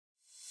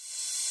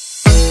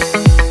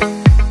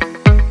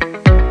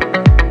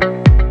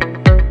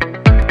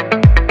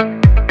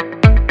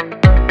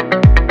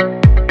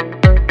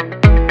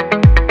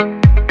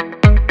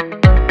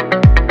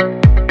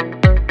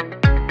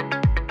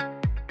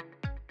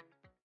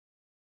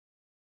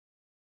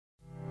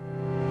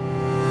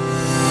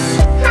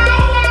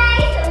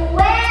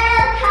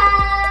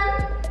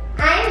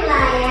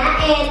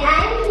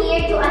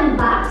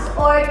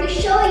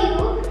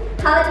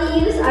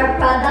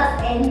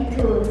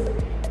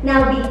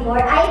Now,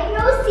 before I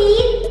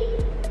proceed,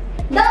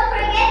 don't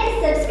forget to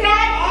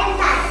subscribe and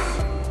like.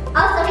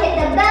 Also, hit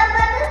the bell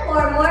button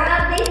for more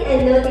updates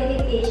and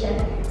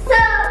notifications. So,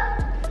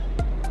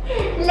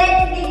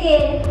 let's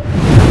begin.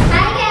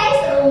 Hi guys,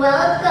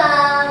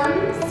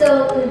 welcome.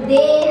 So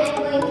today I'm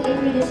going to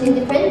introduce you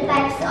different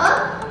types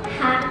of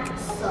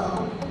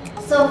hacksaw.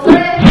 So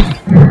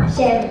first,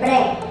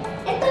 syempre,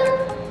 ito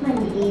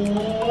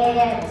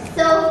maliit.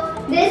 So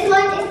this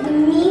one is the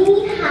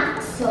mini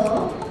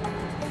hacksaw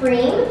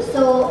frame.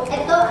 So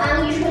ito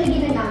ang usually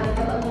ginagamit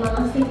kapag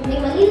mga simple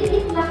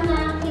maliliit lang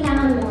na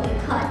kailangan mo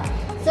i-cut.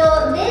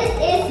 So this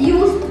is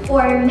used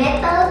for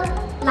metal,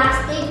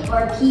 plastic,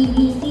 or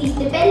PVCs.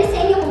 Depende sa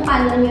inyo kung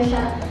paano nyo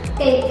siya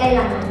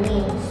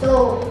kailanganin.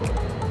 So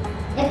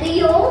ito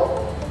yung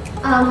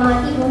mga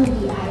tipong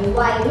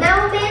DIY.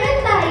 Now, meron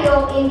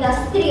tayong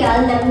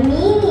industrial na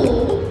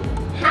mini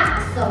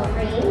hacksaw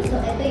frame. So,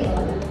 ito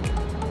yun.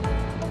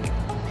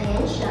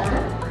 Ayan siya.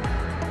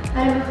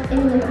 Para makita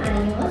nyo na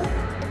maayos.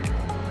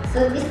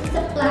 So, this is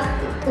a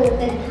plastic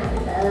coated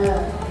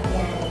handle.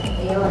 Ayan,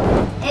 ito yun.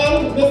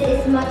 And this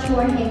is much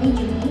more heavy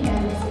duty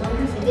than this one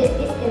kasi this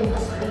is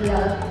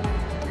industrial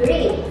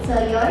grade. So,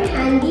 your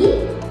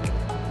handy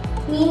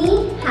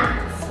mini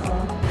hacksaw.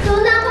 So,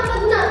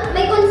 kapag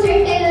may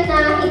concern kayo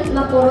na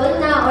mapurol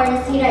na or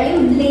nasira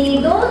yung blade,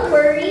 don't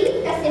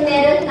worry kasi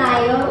meron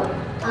tayong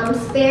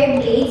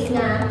spare blades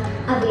na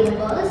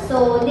available.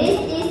 So, this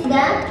is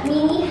the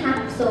mini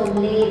hacksaw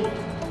blade.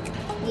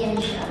 Yan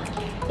siya.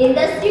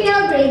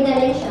 Industrial grade na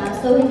rin siya.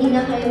 So, hindi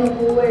na kayo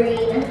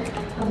mag-worry na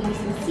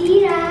mabilis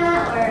masira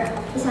or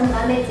isang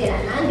gamit sira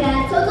na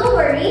agad. So, don't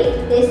worry.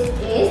 This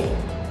is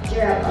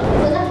durable.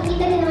 So,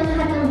 nakikita niyo naman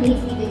lahat ng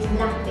blades dito is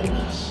black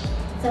finish.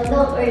 So,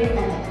 don't worry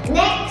talaga.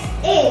 Next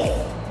is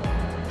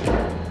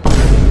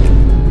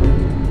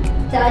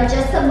the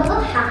adjustable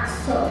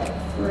hacksaw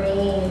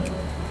frame.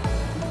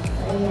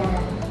 So,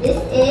 ayan. This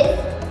is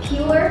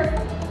pure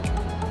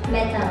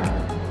metal.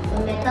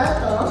 So, metal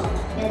to,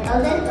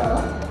 metal din to,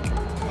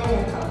 and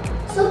ito.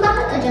 So,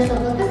 bakit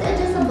adjustable? Kasi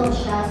adjustable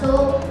siya.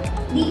 So,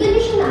 dito nyo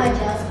siya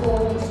na-adjust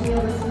kung gusto nyo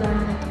mas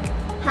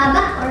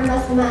mahaba or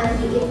mas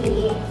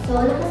maliit-liit.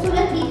 So,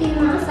 nakasulat dito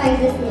yung mga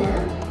sizes niya.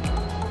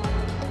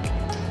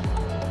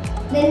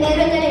 Then,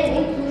 meron na rin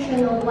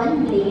inclusion ng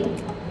one blade.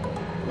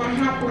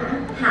 Lahat na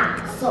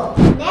hacksaw.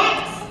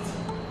 Next,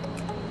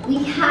 we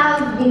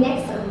have the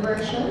next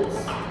versions.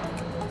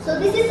 So,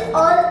 this is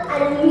all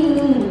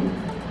aluminum.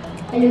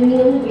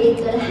 Aluminum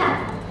grade to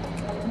lahat.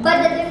 But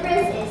the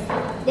difference is,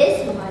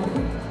 this one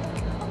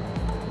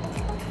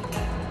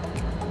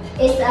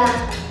is a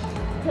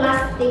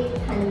plastic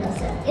handle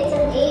set. It's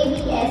an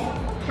ABS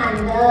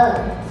handle.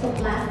 So,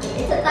 plastic.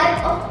 It's a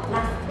type of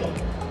plastic.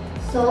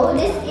 So,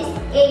 this is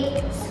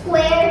a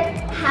square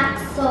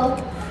hacksaw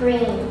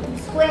frame.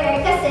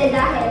 Square kasi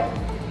dahil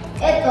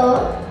ito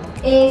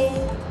is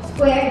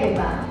square,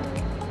 diba?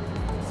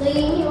 So,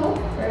 yun yung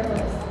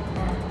purpose.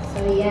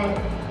 So, yan.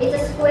 It's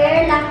a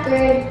square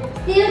lacquered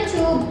steel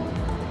tube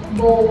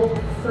bow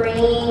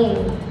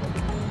frame.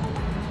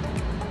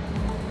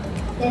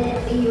 Then,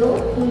 ito yung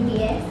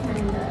ABS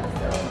handle.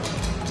 So,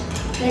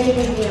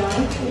 narinig yun?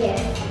 Yes.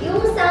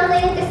 Yung sound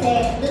na yun kasi,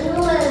 dun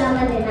mo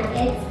malalaman din na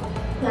it's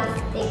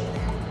plastic.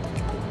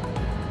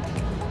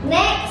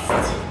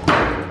 Next,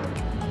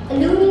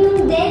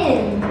 aluminum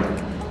din.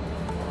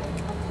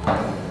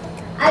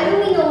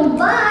 Aluminum,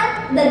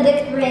 but the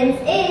difference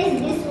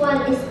is this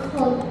one is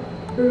called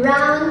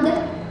round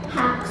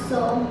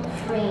hacksaw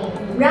frame.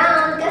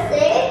 Round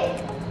kasi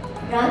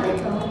round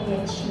ito,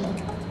 edge mo.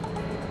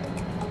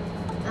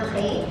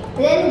 Okay?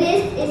 Then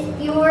this is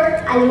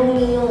pure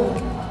aluminum.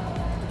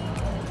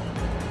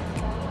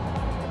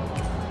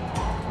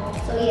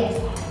 So yes.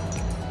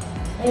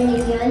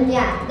 Rinig yun?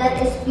 Yeah, that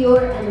is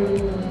pure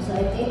aluminum. So,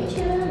 ito yung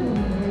picture.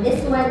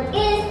 This one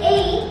is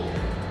a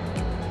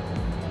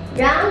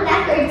round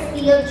lacquered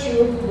steel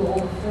tube bow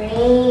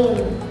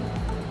frame.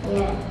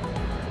 Yeah.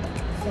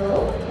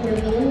 So,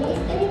 aluminum is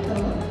ganito.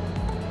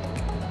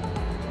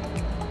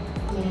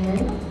 Yan.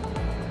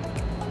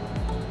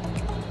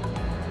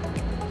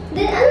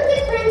 Then, anong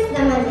difference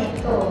naman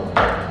ito?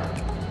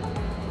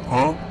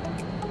 Huh?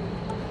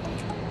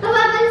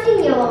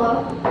 Mapapansin nyo,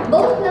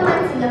 both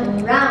naman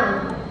silang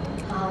round.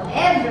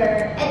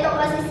 However, ito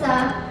kasi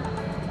sa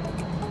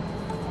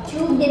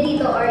tube niya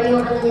dito or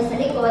yung ano niya sa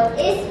likod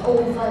is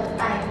oval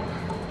type.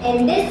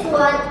 And this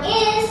one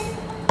is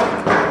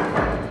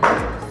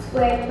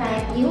square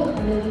type, yung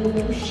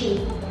aluminum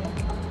shape.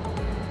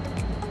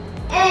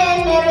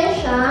 And meron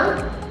siyang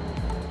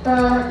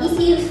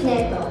easy use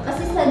neto.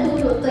 Kasi sa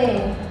dulo to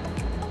eh.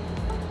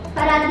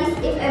 Para at least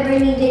if ever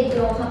needed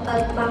nyo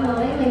kapag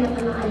mamaya may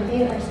napanaan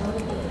kayo or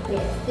something.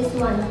 Yes, this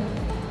one.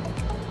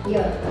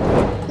 Yun.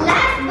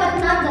 Last but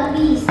not the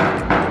least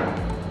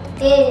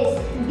is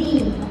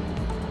the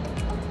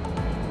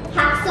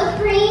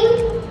hacksaw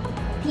frame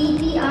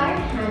PPR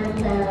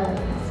handle.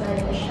 So,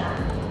 ito siya.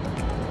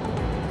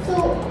 So,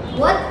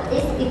 what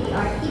is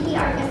PPR?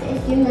 PPR kasi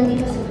is yung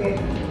nandito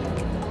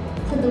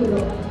sa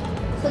dulo.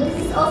 So, this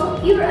is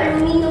also pure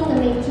aluminum na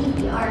may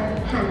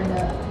PPR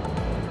handle.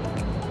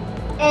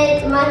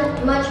 And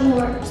much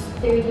more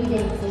sturdy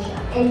din kasi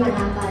siya. And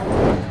malapad.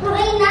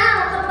 Okay,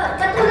 now,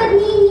 katulad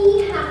ni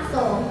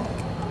hacksaw,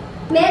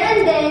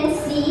 meron din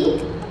si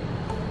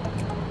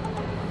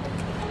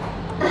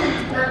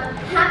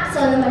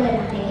hacksaw na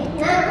malalaki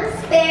na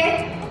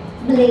spare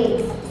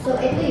blades. So,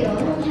 ito yun.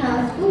 We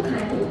have two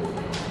kinds.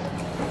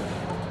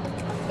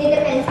 It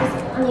depends kasi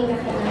kung ano yung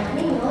kakailangan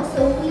ninyo. So,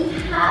 we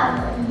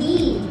have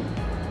the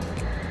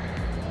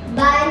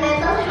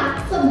bimetal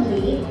hacksaw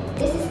blade.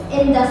 This is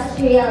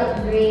industrial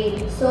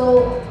grade.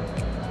 So,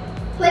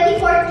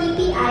 24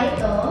 TPI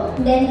to.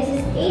 Then, this is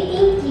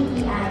 18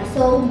 TPI.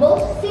 So,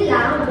 both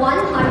sila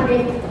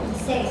 100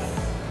 pieces.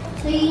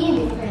 So,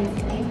 yun yung difference,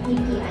 like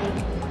TPI.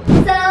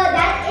 So,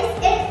 that is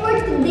it for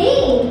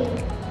today.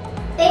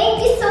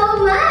 Thank you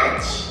so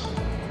much!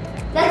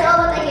 That's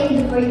all what I can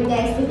do for you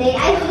guys today.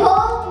 I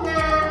hope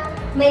na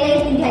may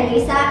naintindihan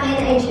kayo sa akin,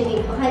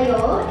 na-enjoy ko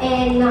kayo,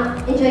 and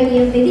na-enjoy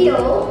niyo yung video.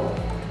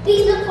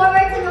 Please look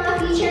forward sa mga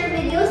future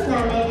videos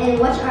namin and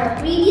watch our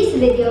previous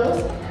videos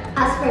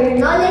as for your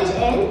knowledge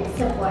and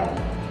support.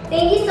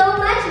 Thank you so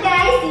much,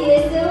 guys! See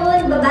you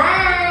soon!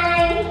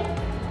 Bye-bye!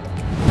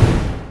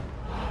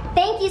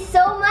 Thank you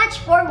so much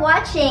for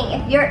watching.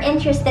 If you're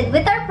interested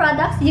with our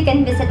products, you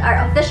can visit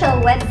our official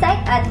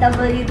website at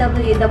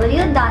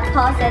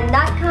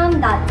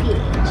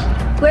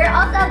www.tolsen.com.ph. We're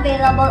also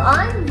available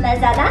on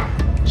Lazada,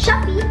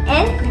 Shopee,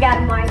 and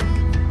GRABMART.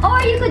 Or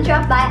you could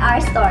drop by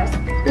our stores.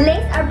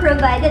 Links are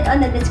provided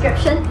on the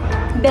description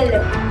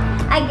below.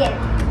 Again,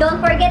 don't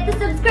forget to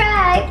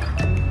subscribe.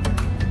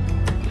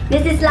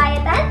 This is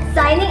Layatan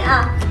signing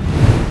off.